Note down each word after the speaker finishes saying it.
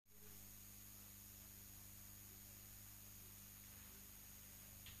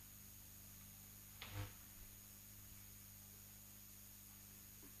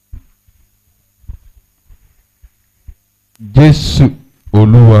Jésù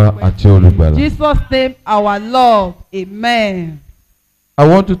Olúwa àti Olùgbàlà. Jesus name our Lord. Amen. I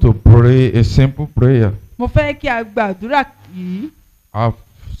want you to pray a simple prayer. Mo fẹ́ kí a gbàdúrà yìí. I've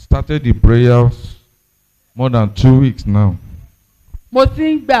started the prayers more than 2 weeks now. Mo ti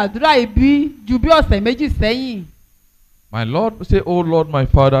ń gbàdúrà ibi ju bí ọ̀sẹ̀ méjì sẹ́yìn. My Lord, say, oh Lord, my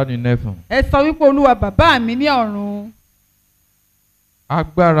Father in heaven. Ẹ sọ wípé Olúwa bàbá mi ní ọ̀run.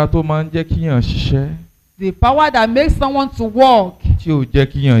 Agbára tó máa ń jẹ́ kíyàn ṣiṣẹ́. The power that makes someone to work. Tí ò jẹ́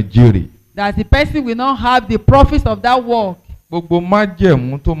kíyàn jèrè. That the person will not have the profits of that work. Gbogbo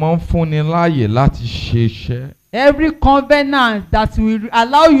májẹ̀mú tó máa ń fúnni láàyè láti ṣe iṣẹ́. Every covenant that will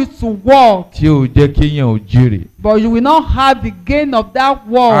allow you to work. Tí ò jẹ́ kíyàn ò jèrè. But you will not have the gain of that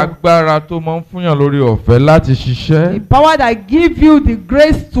work. Agbára tó máa ń fúnyàn lórí ọ̀fẹ́ láti ṣiṣẹ́. The power that gives you the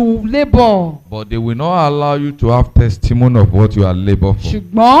grace to labour. But they will not allow you to have testimony of what you are labour for.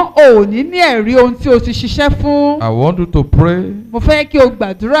 Ṣùgbọ́n o ò ní ní ẹ̀rí ohun tí o ti ṣiṣẹ́ fún. I want you to pray. Mo fẹ́ kí o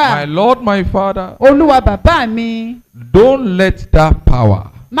gbàdúrà. My Lord, my Father. Olúwa bàbá mi. Don't let that power.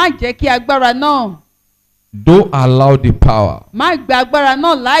 Má jẹ́ kí agbára náà. Don't allow the power. Má gba agbára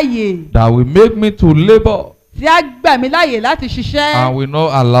náà láàyè. That will make me to labour. Tí a gbà mí láàyè láti ṣiṣẹ́. And will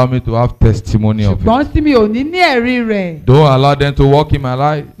not allow me to have testimony of it. Ṣùgbọ́n tí mi ò ní ní ẹ̀rí rẹ̀. Don't allow them to work in my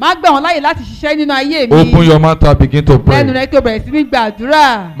life. Má gbà wọ́n láàyè láti ṣiṣẹ́ nínú ayé mi. Open your mouth and begin to pray. Lẹ́nu rẹ̀ kí o bẹ̀rẹ̀ sí ní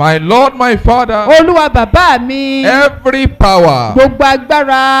gbàdúrà. My Lord, my Father. Olúwa bàbá mi. Every power. Gbogbo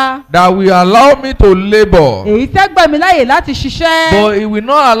agbára. That will allow me to labour. Èyí tẹ́ gbà mí láàyè láti ṣiṣẹ́. But it will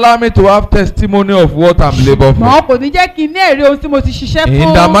not allow me to have testimony of what I'm labour for. Mọ̀ kò ní jẹ́ kí n ní èrè ohun tí mo ti ṣiṣẹ́ fún.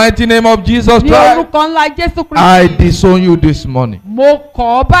 In the mighty name of Jesus Ní Christ. orúkọ ńlá Jésù I Kristi. disown you this morning. Mo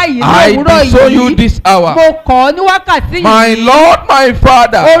kọ̀ ọ́ báyìí ní I òwúrọ̀ disown you yìí. this hour. Mo kọ̀ ọ́ ní wákàtí yìí. My Lord, my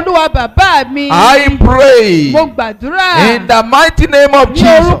Father. Olúwa bàbá mi. I pray. Mo gbàdúrà. In the mighty name of Ní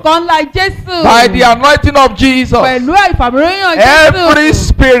Jesus. orúkọ ńlá Jésù. By the anointing of Jesus. Pẹ̀lú ìfàmìlóyàn Jésù. Every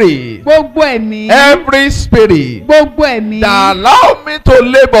spirit. Gbogbo ẹ̀mí. Every spirit. Gbogbo ẹ̀mí. That allow me to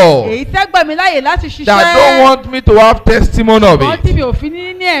labour. Èyí tẹ́ gbà mí láàyè láti ṣiṣẹ́. That don't want me to have testimony of Wọ́n tí it. mi ò fi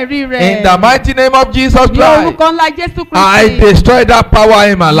ní ẹ̀rí rẹ̀. In the mighty name of Jesus Ní Christ. orúkọ ńlá Jésù I Kristi. destroy that power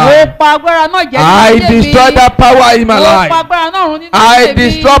in my Mo life. pa agbára náà jẹ́ I nínú ayé mi. destroy that power in my Mo pa life. agbára náà run nínú I ayé mi.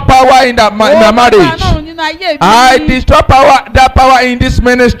 destroy power in that my Mo pa agbára marriage. náà run nínú ayé mi. I destroy that power in this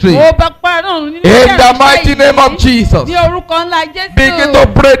ministry. Mo pa agbára náà run nínú In iṣẹ́ the ìránṣẹ́ mighty yìí. name of Jesus. Ní orúkọ ńlá Jésù. Begin to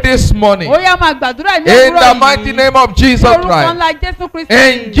pray this morning. Ó yá máa gbàdúrà ní In òwúrọ̀ the yìí. mighty name of Jesus Ní orúkọ Christ. ńlá Jésù Kristi.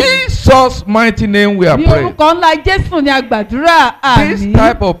 In Jesus' mighty name we are Ní praying. orúkọ ńlá Jésù ni a gbàdúrà. This Àmín.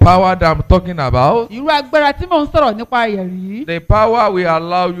 type of power that I'm talking about, Irú agbára tí mò ń sọ̀rọ̀ nípa rẹ̀ rí. the power will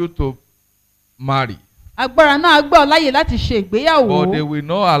allow you to marry. Agbára náà gbà ọ́ láyè láti ṣe ìgbéyàwó. But they will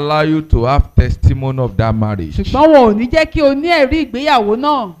not allow you to have testimony of that marriage. Ṣùgbọ́n wọn ò ní jẹ́ kí o ní ẹ̀rí ìgbéyàwó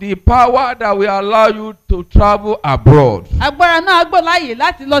náà. The power that will allow you to travel abroad. Agbára náà gbà ọ́ láyè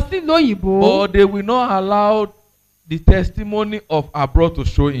láti lọ sílùú òyìnbó. But they will not allow the testimony of abroad to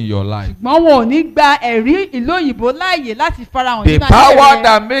show in your life. Ṣùgbọ́n wọn ò ní gba ẹ̀rí ìlú òyìnbó láàyè láti farahàn The nínú ayé power rẹ.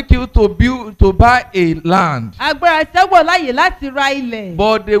 that make you to buy a land. Agbára tẹ́gbọ̀ láyè láti ra ilẹ̀.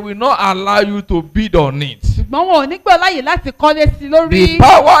 But they will not allow you to bid on it. Ṣùgbọ́n wọn ò ní gbà ọ́ láyè láti kọ́lé sí lórí. The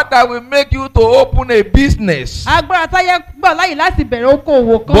power that will make you to open a business. Agbára táyé gbà ọ́ láyè láti bẹ̀rẹ̀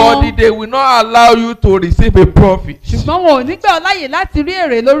okòwò kan. But they will not allow you to receive a profit. Ṣùgbọ́n wọn ò ní gbà ọ́ láyè láti rí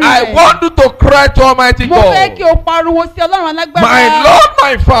èrè lórí I rẹ̀. want you to cry to Almighty Mo fẹ́ kí God. o pariwo sí Ọlọ́run alágbára. My Lord,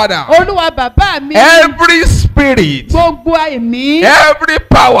 my Father. Olúwa bàbá mi. Every spirit. Gbogbo ẹ̀mí. Every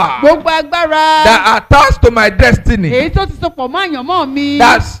power. Gbogbo agbára. That attached to my destiny. Èyí tó ti sopọ̀ mọ́ àyànmọ́ mi.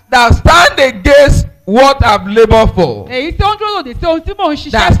 That stand against what I've labored for. Èyí tó ń dúró lòdì sí ohun tí mò ń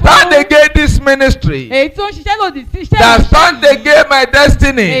ṣiṣẹ́ That fún. stand against this ministry. Èyí tó ń ṣiṣẹ́ lòdì sí iṣẹ́ That ìránṣẹ́ stand yìí. against my Èyí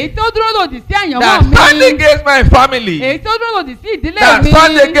destiny. tó dúró lòdì sí àyànmọ́ That mi. stand against my family. Èyí tó dúró lòdì sí ìdílé That mi.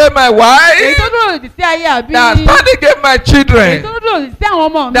 stand against my Èyí wife. tó dúró lòdì sí ayé àbí. That stand against my Èyí children. tó dúró lòdì sí àwọn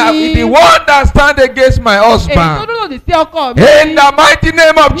ọmọ mi. That the one that stand against my Èyí tó husband. dúró lòdì sí ọkọ mi. In the mighty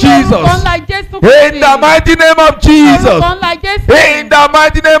name of Ní orúkọ Jesus. ńlá Jésù In the mighty name of Ní Jesus. orúkọ ńlá Jésù. In the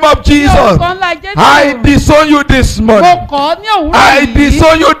mighty name of Ní Jesus. orúkọ ńlá Jésù. I disown you this Mo morning. kọ̀ ọ́ ní òwúrọ̀ I yìí.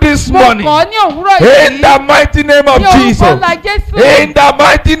 disown you this Mo morning. kọ̀ ọ́ ní òwúrọ̀ yìí. In the mighty name of Ní orúkọ Jesus. ńlá Jésù. In the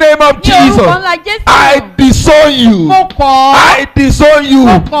mighty name of Ní orúkọ Jesus. ńlá Jésù. I disown you. Mo kọ̀ ọ́. I disown you.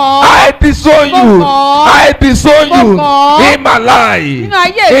 Mo kọ̀ ọ́. I disown Mo you. kọ̀ ọ́. I disown Mo you kọ̀ ọ́. in my life, Nínú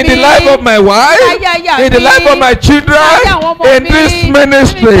ayé in the mi. life of my wife, Nínú ayé aya in the mi. life of my Nínú ayé children, àwọn ọmọ in mi. this Nínú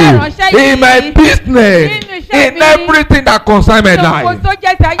ministry, iṣẹ́ ìránṣẹ́ in my yìí. business. Nínú iṣẹ́ iṣẹ́ mi. In everything that concerns my Ní ohun life. tó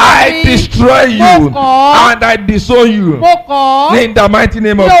jẹ́ ti ayé I mi. destroy you Mo kọ̀. and I disown you. Mo kọ̀ ọ́. In the mighty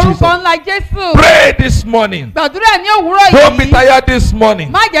name Ní of orúkọ Jesus. ńlá Jésù. Pray this morning. Gbàdúrà ní òwúrọ̀ Don't be yìí. tired this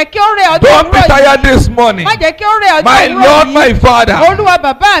morning. Má jẹ́ kí ó rẹ̀ ọ́ ní Don't be òwúrọ̀ tired yìí. this morning. Má jẹ́ kí ó rẹ̀ ọ́ ní My òwúrọ̀ Lord, yìí. my Father. Olúwa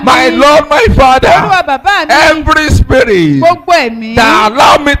bàbá mi. My Lord, my Olúwa Father. bàbá mi. Every spirit Gbogbo ẹ̀mí. that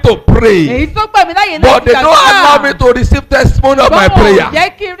allow me to pray, Èyí tó gbà mí láyè but láti they don't allow me to receive testimony of my Bọ́wọ̀ prayer. jẹ́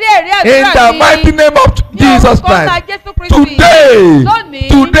kí n rí ẹ̀rí In àdúrà the mi. mighty name of Jesus Ní orúkọ ńlá Christ. Jésù Kristi. Today, Lónìí.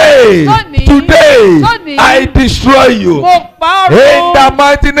 today, Lónìí. today, Lónìí. I destroy you. Mo pa ọ́ In run. the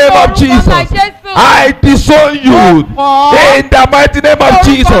mighty name of Ní orúkọ ńlá Jesus, Jésù. I disown you. Mo kọ̀. In the mighty name of Ní orúkọ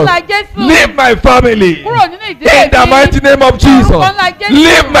Jesus, ńlá Jésù. leave my family. Kúrò nínú ìdílé In the mi. mighty name of Ní Jesus, orúkọ ńlá Jésù.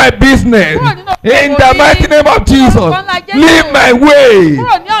 leave my business. Kúrò nínú In òkòwò the mi. mighty name of Jesus, Ní orúkọ ńlá Jésù. leave my way.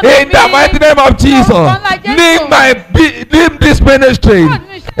 Kúrò ní ọ̀nà In the mi. mighty name of Jesus, orúkọ ńlá Jésù. leave this ministry. Kúrò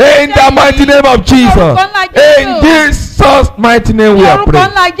nínú iṣẹ́ In the mighty name of Jesus, orúkọ ńlá Jésù. in Jesus' mighty name we Ní are orúkọ praying.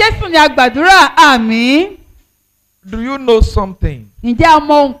 ńlá Jésù ni a gbàdúrà. Àmín. Do you know something Ǹjẹ́ a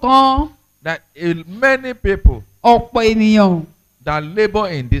mọ nǹkan? that many people Ọ̀pọ̀ ènìyàn that labor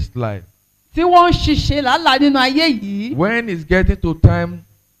in this life, tí wọ́n ń ṣiṣẹ́ làálàá nínú ayé yìí, when it's getting to time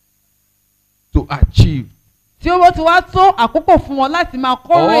to achieve tí ó ti wá tó àkókò fún wọn láti máa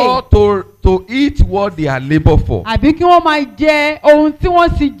kórè or to eat what they are labor for, àbí kí wọ́n máa jẹ ohun tí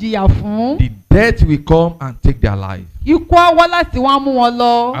wọ́n ti jìyà fún, the death will come and take their life. ikú á wá láti wá mú wọn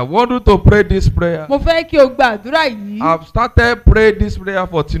lọ. I want you to pray this prayer. Mo fẹ́ kí o gba àdúrà yìí. I've started praying this prayer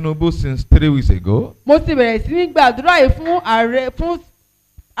for Tinubu since 3 weeks ago. Mo ti bẹ̀rẹ̀ sí ní gba àdúrà yìí fún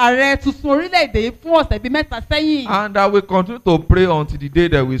ààrẹ tuntun orílẹ̀-èdè yìí fún ọ̀sẹ̀ bíi mẹ́ta sẹ́yìn. And I will continue to pray until the day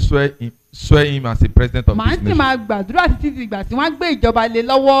that we swear him as the president of Màá this sì nation. máa gbàdúrà títí di ìgbà tí wọ́n á gbé ìjọba lé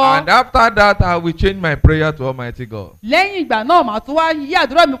lọ́wọ́. And after that, I will change my prayer to Almighty God. Lẹ́yìn ìgbà náà màá tún wá yí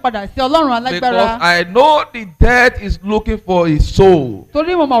àdúrà mi padà sí Ọlọ́run Because alágbára. I know the death is looking for his soul.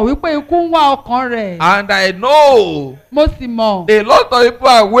 Torí mo mọ̀ wípé ikú ń wá ọkàn rẹ̀. And I know Mo sì mọ̀ a lot of people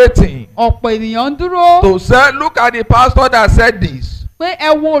are waiting ọ̀pọ̀ ènìyàn ń dúró to say, look at the pastor that said this. pé ẹ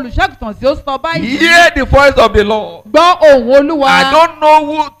wo olùṣàgùtàn tí ó sọ báyìí. Hear the voice of the Lord. Gbọ́ ohùn Olúwa. I don't know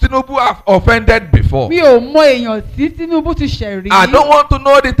who Tinubu have offended before. Mi ò mọ èèyàn tí Tinubu ti ṣẹ̀ rí. I don't want to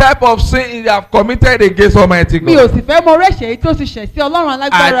know the type of sin he have committed against Almighty Mi ò God. sì fẹ́ mọ rẹ́ṣẹ̀ èyí tó ti ṣẹ̀ sí Ọlọ́run I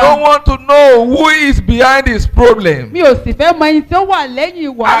alágbára. don't want to know who is behind his problem. Mi ò sì fẹ́ mọ ẹni tí ó wà lẹ́yìn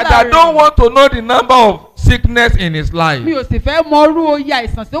And wàhálà I don't rẹ̀. want to know the number of sickness in his life. Mi ò sì fẹ́ mọ irú oyè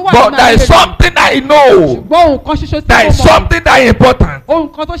àìsàn tí ó wà But nínú there ayé is rẹ̀. something I know. Ṣùgbọ́n ohun kan ṣoṣo tí There mo is mọ̀. something that is important Ohun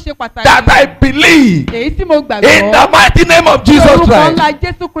kan tó ṣe pàtàkì. that I believe Èyí tí mo gbàgbọ́. in the mighty name of Jesus Orúkọ Christ. ńlá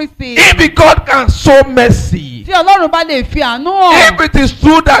Jésù Kristi. If God can show mercy, Tí Ọlọ́run bá lè fi àánú hàn. if it is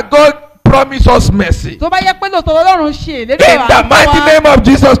true that God promised us mercy, Tó bá yẹ pé lóòótọ́ Ọlọ́run ṣe ìlérí in the mighty name of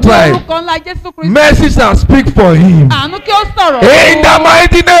Jesus Christ, Orúkọ ńlá Jésù Kristi. mercy shall speak for him. Àánú kí ó sọ̀rọ̀. In the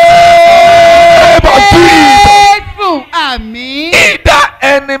mighty name of Jesus. Jésù àmín. Either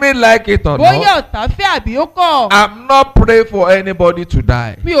enemy like it or Bóyá not, ọ̀tá fẹ́ àbí ó kọ̀. I'm not praying for anybody to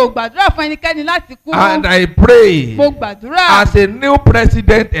die. Mi ò gbàdúrà fún ẹnikẹ́ni láti kú. And I pray Mo gbàdúrà as a new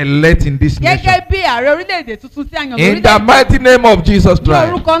president elect in this nation. gẹ́gẹ́ bí ààrẹ orílẹ̀-èdè tuntun tí a yàn In the lórílẹ̀-èdè. mighty name of Jesus Ní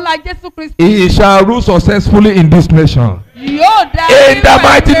Christ, orúkọ ńlá Jésù Kristi. he shall rule successfully in this nation. Yóò dá In the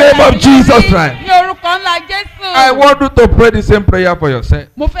mighty name of Jesus Christ. Ní orúkọ ńlá Jésù. I want you to pray the same prayer for yourself.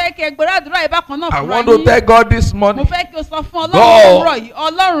 Mo fẹ́ kí ẹ gbọ́dọ̀ àdúrà ìbákan náà I fúnra want to yín. tell God this Mo morning, fẹ́ kí o sọ fún Ọlọ́run God, òwúrọ̀ yìí.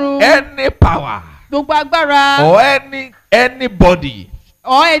 Ọlọ́run any power gbogbo agbára. or anybody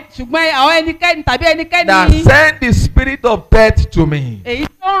Ṣùgbọ́n àwọn ẹnikẹ́ni tàbí that ẹnikẹ́ni. send the spirit of death to me, Èyí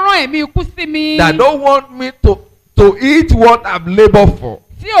tó ń rán ẹ̀mí ikú sí mi. that don't want me to eat what I've labored for.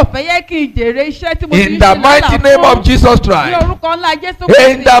 Tí ò fẹ́ yẹ kí n jèrè iṣẹ́ tí mo ti ń In ṣe the mighty lálàá name fún. of Jesus Ní Christ. orúkọ ńlá Jésù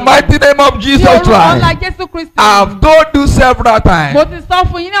Kristi. In the mighty name of Ní Jesus orúkọ ńlá Christ. Jésù Kristi. I've told you several Mo times. ti sọ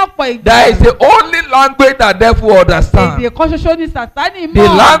fún yín ní ọ̀pọ̀ ìgbà. There is the only language that devil understand. Èdè kan ṣoṣo ni Sàtánì The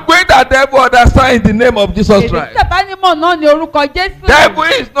mọ̀. language that devil understand is the name of Jesus Èdè tí Christ. Sàtánì mọ̀ náà ni orúkọ Jésù. Devil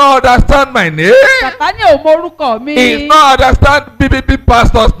is not understand my name. Sàtánì ò mọ orúkọ mi. He is not understand BBB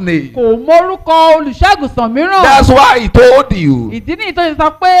pastor's name. Kò mọ orúkọ olùṣàgùsàn mìíràn. That's why he told you. Ìdí nìyí tó ṣe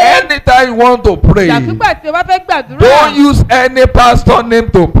sọ pé. Anytime you want to pray, Ìgbàkúgbà tí o bá fẹ́ gbàdúrà. don't use any pastor name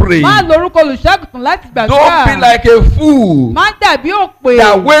to pray. Má lo orúkọ olùṣàgùsàn láti gbàdúrà. Don't be like a fool Má dàbí òpè.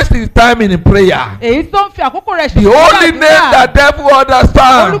 that wastes his time in prayer. èyí tó ń fi àkókò rẹ̀ The only name that devil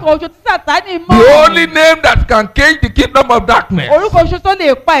understands. orúkọ oṣù tí Sátánì mọ̀. The only name that can cage the kingdom of darkness. orúkọ oṣù tó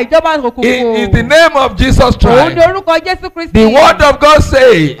lè pa ìjọba òkùnkùn. Is the name of Jesus òun ni Christ. orúkọ Jésù Kristi. The word of God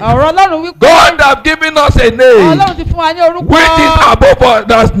says, ọ̀rọ̀ Ọlọ́run wípé. God have given us a name Ọlọ́run ti fún wa ní orúkọ. which is above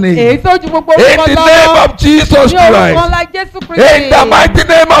others' name. èyí tó ju gbogbo In orúkọ the lọ. name of Jesus ní orúkọ Christ. ńlá Jésù Kristi. In the mighty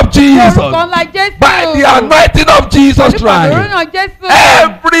name of ní Jesus. orúkọ ńlá Jésù. By the anointing of Jesus Nípa Christ. òróró Jésù.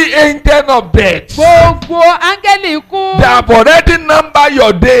 Every angel of death gbogbo áńgẹ́lì ikú. that have already numbered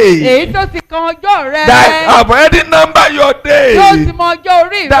your days. èyí tó ti kan ọjọ́ rẹ. That have already numbered your days. tó ti mọ ọjọ́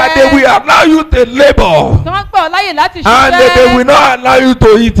orí rẹ. That they will allow you to labor. tí wọ́n gbọ́ láyè láti And they will ṣiṣẹ́. not allow you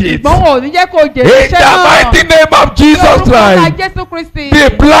to eat it. ṣùgbọ́n wọn ò ní jẹ́ kó jèrè In iṣẹ́ the náà. mighty name of Ní Jesus orúkọ ńlá Christ. Jésù Kristi. The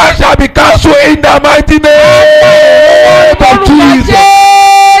plan shall be cancelled in the mighty name of Orúkọ Jesus. Jésù.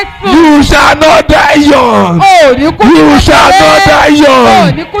 You shall not die young. ò ní kú ní You shall kékeré. not die young. ò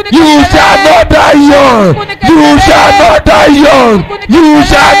ní kú ní You kékeré. shall not die young. You shall not die young. You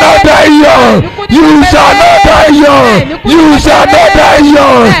shall not die young. You shall not die young. You shall not die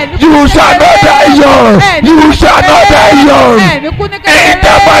young. You shall not die young. You shall not die young. In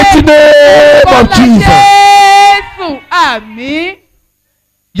the mighty name of Jesus. Jésù. Àmín.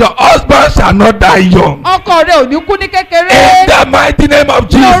 Your husband shall not die young. ọkọ rẹ ò ní kú ní kékeré. In the mighty name of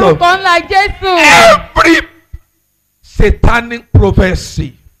ní Jesus. orúkọ ńlá Jésù. Every satanic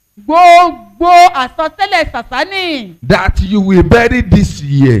prophecy gbogbo àsọtẹ́lẹ̀ Sátánì that you will bury this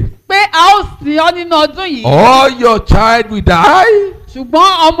year, pé a ó sìn ọ́ nínú ọdún yìí. or your child will die.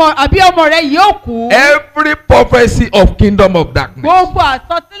 ṣùgbọ́n ọmọ rẹ yóò kú. Every prophecy of kingdom of darkness gbogbo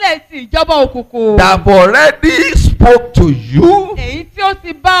àsọtẹ́lẹ̀ ti ìjọba òkùnkùn. that have already spoke to you èyí tí ó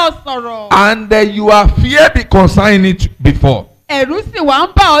ti bá ọ sọ̀rọ̀. and you are fear be concerning it before. ẹ̀rù sì wá ń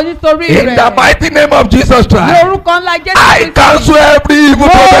bà ọ́ nítorí In rẹ̀. the mighty name of Jesus ní Christ, orúkọ ńlá Jésù I Kristi. cancel every evil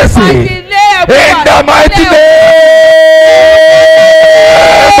prophecy. In the mighty name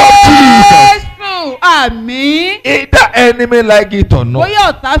of Jesus. Jésù. Àmín. Either enemy like it or not.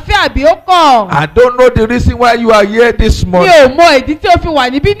 bóyá ọ̀tá fẹ́ àbí ó kọ̀. I don't know the reason why you are here this mi morning. ò mọ ìdí tí o fi wà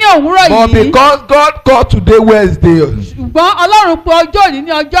níbí ní òwúrọ̀ But yìí. because God called today Wednesday, ṣùgbọ́n Ọlọ́run pe ọjọ́ òní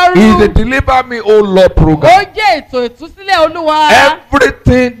ní ọjọ́rú. is the Deliver Me O Lord ó program. jẹ́ ètò ìtúsílẹ̀ Olúwa.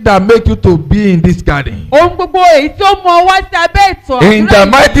 Everything that make you to be in this garden. ohun gbogbo èyí tí ó mọ wá sí abẹ́ ètò In the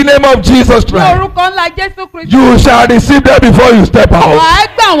mighty name of Jesus ní Christ, orúkọ ńlá Jésù Kristi. you shall receive them before you step out. wàá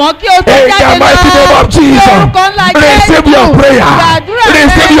gbà wọ́n kí o tó In jáde the mighty name of ní Jesus, orúkọ ńlá receive your Jésù. prayer, gbàdúrà rẹ.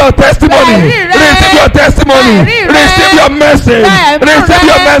 receive your testimony, Ẹ̀rí rẹ. receive your testimony, Ẹ̀rí rẹ. receive your message, Ẹ̀rí receive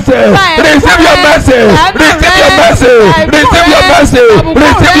your rẹ. message, Ẹ̀rí receive your rẹ. message, Ẹ̀rí receive your rẹ. message, Ẹ̀rí receive your rẹ. message, Àbùkù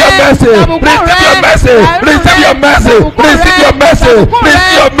receive your rẹ. message, Àbùkù receive your rẹ. message, Ẹ̀rí receive rẹ. your message, Àbùkù receive rẹ. your message, Àbùkù rẹ. receive your message, Àbùkù rẹ. receive your message, Àbùkù rẹ. receive your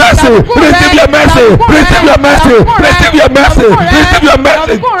message, Àbùkù rẹ. receive your message, Àbùkù rẹ. receive your message, Àbùkù rẹ. receive your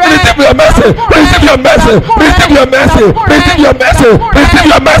message, Àbùkù rẹ. receive your message, Àbùkù rẹ. receive your message, Àbùkù rẹ. receive your message, Àbùkù rẹ. receive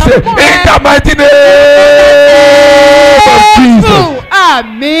your message, Àbùkù rẹ. in the mighty name of Jesus.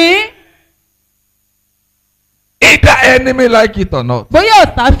 Àmín. Either enemy like it or not, bóyá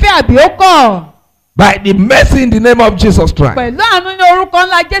ọ̀tá fẹ́ àbí ó kọ̀. by the mercy in the name of Jesus Christ, pẹ̀lú àánú ní orúkọ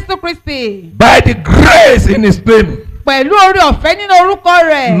ńlá Jésù Kristi. by the grace in His name, pẹ̀lú oore ọ̀fẹ́ nínú orúkọ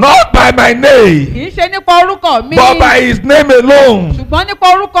rẹ̀. not by my name, kì í ṣe nípa orúkọ mi. but by His name alone. ṣùgbọ́n nípa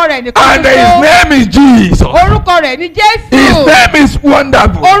orúkọ rẹ̀ nìkan And His name is Jesus. orúkọ rẹ̀ ní Jésù. His name is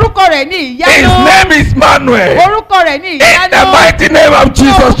wonderful. orúkọ rẹ̀ ní His ìyanu. name is Manuel. orúkọ rẹ̀ ní In ìyanu. the mighty name of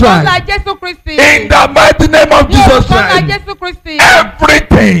Jesus Ní orúkọ ńlá Christ. Jésù Kristi. In the mighty name of Ní Jesus orúkọ ńlá Christ. Jésù Kristi.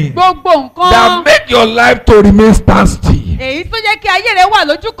 Everything gbogbo that nǹkan. make your life to remain stand still. èyí tó jẹ́ kí ayé rẹ̀ wà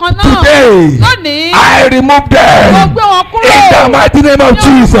lójú kan náà. Today, lónìí. I remove mo them. gbé wọn kúrò. In the mighty name of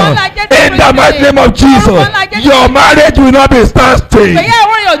Jesus. In the mighty name of Jesus. Your marriage will not be stand still.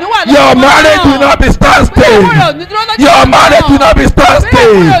 ìgbéyàwó rẹ̀ ò ní wà lójú kan náà. Your marriage will not be stand still. ìgbéyàwó rẹ̀ ò ní dúró lójú kan náà. Your marriage will not be stand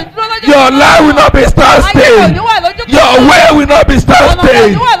still. Your life will not be stand ayé rẹ̀ ò still. ní wà lójú kan náà. Your way will not be stand ọ̀nà rẹ̀ ò ní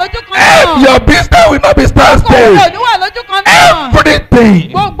still. wà lójú kan náà. Your business will not be stand ọkọ rẹ̀ ò still. ní wà lójú kan náà.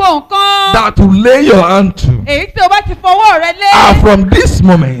 Everything gbogbo nǹkan. that will lay your hand to èyí tí o bá ti fọwọ́ rẹ lé. are from this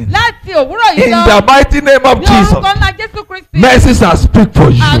moment. láti òwúrọ̀ yìí In lọ. the mighty name of ní Jesus, orúkọ ńlá Jésù Kristi. mercy shall speak for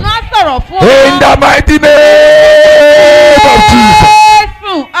you. àánú á sọ̀rọ̀ fún ọ. In the mighty name of Jesus.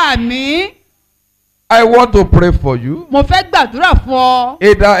 Jésù àmín. I want to pray for you. mo fẹ́ gbàdúrà fún ọ.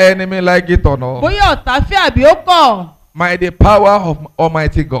 Either enemy like it or not. bóyá ọ̀tá fẹ́ àbí ó kọ̀. by the power of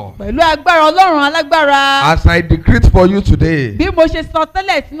Almighty God. Pẹ̀lú agbára Ọlọ́run alágbára. As I decree for you today, Bí mo ṣe sọ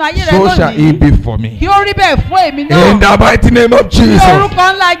tẹ́lẹ̀ sínú ayé rẹ so shall lónìí. it be for me. Kí ó rí bẹ́ẹ̀ fún èmi náà. In the mighty name of Ní Jesus.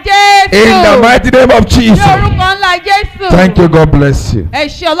 orúkọ ńlá Jésù. In the mighty name of Ní Jesus. orúkọ ńlá Jésù. Thank you. God bless you. Ẹ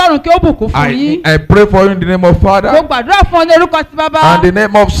ṣé Ọlọ́run kí ó bùkún fún yín. I pray for you in the name of Mo Father, gbàdúrà fún ọ ní orúkọ ti Bàbá. and the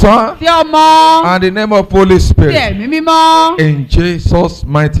name of Son, Ti Ọmọ. and the name of Holy Ti Spirit. Ẹ̀mí Mímọ́. In Jesus'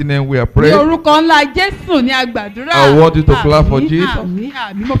 mighty name we are Ní praying. orúkọ ńlá Jésù ní agbàdúrà. I want you to clap for Àmín, Jesus. àmín,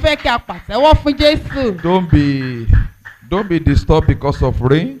 àmín. Mo fẹ́ kí a pàtẹ́wọ́ fún Jésù. Don't be disturbed because of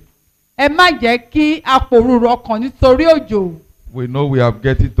rain. Ẹ má jẹ́ kí a pòrúurú ọkàn nítorí òjò. We know we have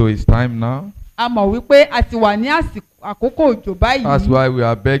getting to his time now. A mọ̀ wípé a ti wà ní àkókò òjò báyìí. That's why we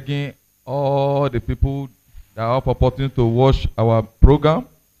are begging all the people that have opportunity to watch our program.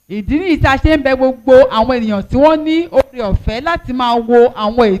 Ìdí nìyí tí a ṣe ń bẹ gbogbo àwọn ènìyàn tí wọ́n ní oore ọ̀fẹ́ láti máa wo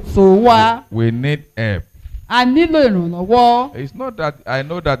àwọn ètò wa. We need help. A nílò ìrànlọ́wọ́. It's not that I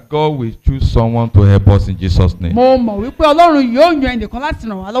know that God will choose someone to help us in Jesus' name. Mo mọ̀ wípé Ọlọ́run yóò yan ẹnìkan láti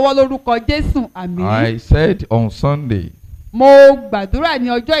ràn wá lọ́wọ́ lórúkọ Jésù. Àmín. I said on Sunday, Mo gbàdúrà ní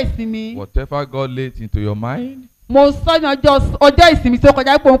ọjọ́ ìsinmi. whatever God laid into your mind, Mo sọ ní ọjọ́ ìsinmi tí ó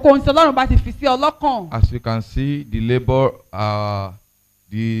kọjá pé ohunkóhun tí Ọlọ́run bá ti fi sí ọlọ́kàn. as you can see, the labor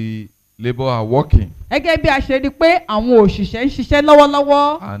are working, Gẹ́gẹ́ bí a ṣe rí i pé àwọn òṣìṣẹ́ ń ṣiṣẹ́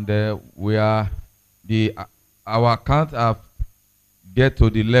lọ́wọ́lọ́wọ́. and our account have get to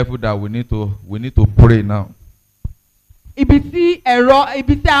the level that we need to pray now. Ibi tí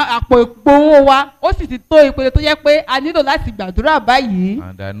àpò ìgbowó wa ó sì ti tó ìpele tó yẹ pé a nílò láti gbàdúrà báyìí.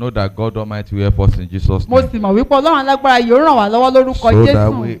 And I know that God Almighty will help us in Jesus' Mo name. sì mọ̀ wípé Ọlọ́run alágbára yóò ràn wá lọ́wọ́ lórúkọ So that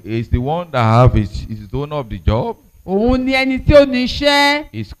Jésù. is the one that have is the owner of the job. Òun ni ẹni tí ó ní iṣẹ́.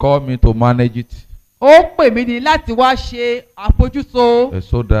 He's called me to manage it, Ó pè mí ní láti wá ṣe àfojúsọ.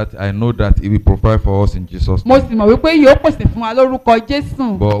 so that I know that He will provide for us in Jesus' Mo name. sì mọ̀ wípé yóò pèsè fún wa lórúkọ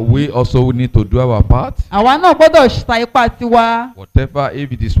Jésù. But we also need to do our part. Àwa náà gbọ́dọ̀ sa ipá tiwa. Whatever,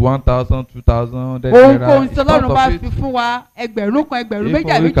 if it is 1,000, 2,000, Ohunkóhun tí it's Ọlọ́run bá part of fi it. fún wa ẹgbẹ̀rún kan ẹgbẹ̀rún méjì If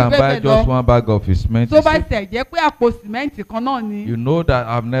àbí we jù can buy bẹ́ẹ̀ just lọ. one bag of cement, Tó bá tẹ̀ jẹ́ pé àpò sìmẹ́ǹtì kan náà ni. you know that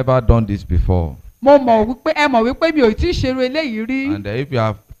I've never done this before. Mo mọ̀ wípé ẹ mọ̀ wípé mi ò tí ì ṣerú eléyìí rí. And if you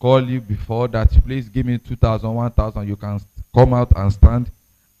have called you before that, please give me 2,000, 1,000, you can come out and stand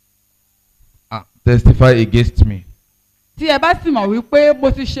and testify against me. Tí ẹ bá sì mọ̀ wípé mo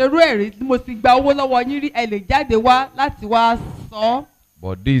ti ṣerú ẹ̀ rí tí mo ti gba owó lọ́wọ́ yín rí ẹ lè jáde wá láti wá sọ.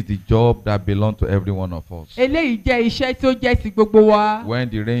 But this is the job that belongs to every one of us. Eléyìí jẹ́ iṣẹ́ tí ó jẹ́ ti gbogbo wa. When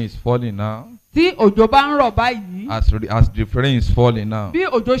the rain is falling now, Tí òjò bá ń rọ̀ báyìí. as the rain is falling now, Bí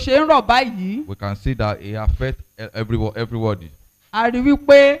òjò ṣe ń rọ̀ báyìí. we can see that it affects everybody. A rí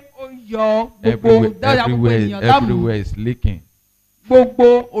wípé ó yọ gbogbo dáadáa gbogbo ènìyàn láàmú. Everywhere is leaking.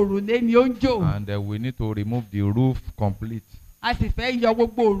 Gbogbo òrùlé ni ó ń jò. And we need to remove the roof complete. A sì fẹ́ yọ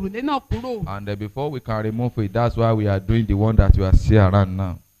gbogbo òrùlé náà kúrò. And before we can remove it, that's why we are doing the one that you are seeing around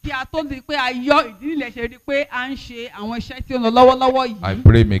now. Kí a tó di pé a yọ ìdí nílẹ̀ ṣe rí pé a ń ṣe àwọn iṣẹ́ tí ó ń lọ lọ́wọ́lọ́wọ́ I yìí.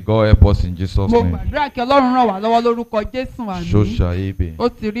 pray may God help us in Jesus' Mo name. gbàdúrà kí Ọlọ́run ràn wá lọ́wọ́ lórúkọ Jésù So àmín. shall it be. Ó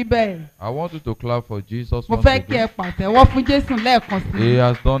ti rí bẹ́ẹ̀. I want you to clap for Jesus Mo once fẹ́ kí ẹ again. pàtẹ́wọ́ fún Jésù lẹ́ẹ̀kan sí He i.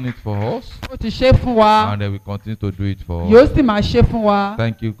 has done it for us, Ó ti ṣe é fún wa. and we continue to do it for Yóò us. sì máa ṣe é fún wa.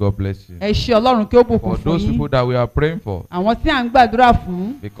 Thank you. God bless you. Ẹ ṣé Ọlọ́run kí ó bùkún For fún those yín. people that we are praying for, Àwọn tí à ń gbàdúrà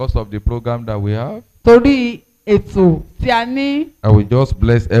fún because of the program that we have, torí ètò tí a ní. I will just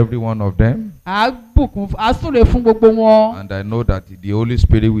bless every one of them. À á bùkún à á súre fún gbogbo wọn. And I know that the Holy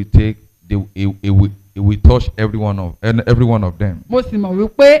Spirit will take, it will touch every one of them. Mo sì mọ̀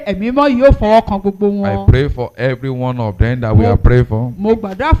wípé ẹ̀mí mọ́ yóò fọwọ́ kan gbogbo I wọn. pray for every one of them that we are praying for. Mo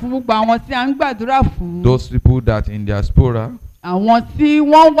gbàdúrà fún gbogbo àwọn tí a ń gbàdúrà fún. Those people that in diaspora, Àwọn tí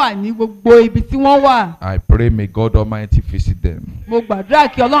wọ́n wà ní gbogbo ibi tí wọ́n wà. I pray may God Almighty visit them. Mo gbàdúrà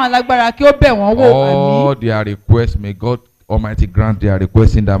kí Ọlọ́run alágbára kí ó bẹ̀ wọ́n wò. All Àmín. their requests, may God Almighty grant their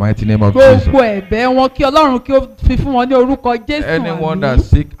requests in the mighty name of Jesus. Gbogbo ẹ̀bẹ̀ wọn kí Ọlọ́run kí ó fi fún wọn ní orúkọ Jésù. Anyone Àmín. that's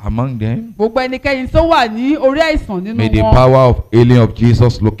sick among them, Gbogbo ẹnikẹ́ni tó wà ní orí àìsàn nínú may the wọn. power of healing of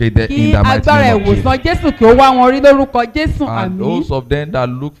Jesus locate them Kí in the mighty agbára name of ìwòsàn Jesus. Jésù kí ó wá wọn rí lórúkọ Jésù. And Àmín. those of them that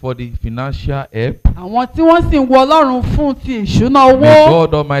look for the financial help, Àwọn tí wọ́n sì ń wo Ọlọ́run fún ti ìṣúná may owó.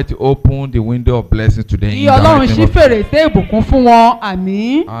 God Almighty open the window of blessings to them Kí in the Ọlọ́run mighty ṣí name of Jesus. fèrèsé ìbùkún fún wọn.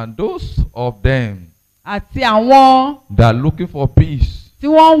 Àmín. And those of them Àti àwọn that are looking for peace, tí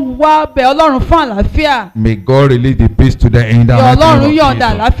wọ́n ń wá bẹ̀ Ọlọ́run fún àlàáfíà. may God release the peace to them in the Kí mighty Ọlọ́run name yọ̀ǹda of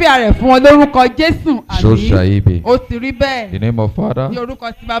Jesus. àlàáfíà rẹ̀ fún wọn lórúkọ Jésù. So shall Àmín. it be. Ó ti rí In bẹ́ẹ̀. the name of Father Ní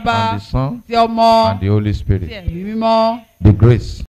orúkọ ti Bàbá, and the Son ti Ọmọ, and the Holy ti Spirit. Ẹ̀mí Mímọ́. The grace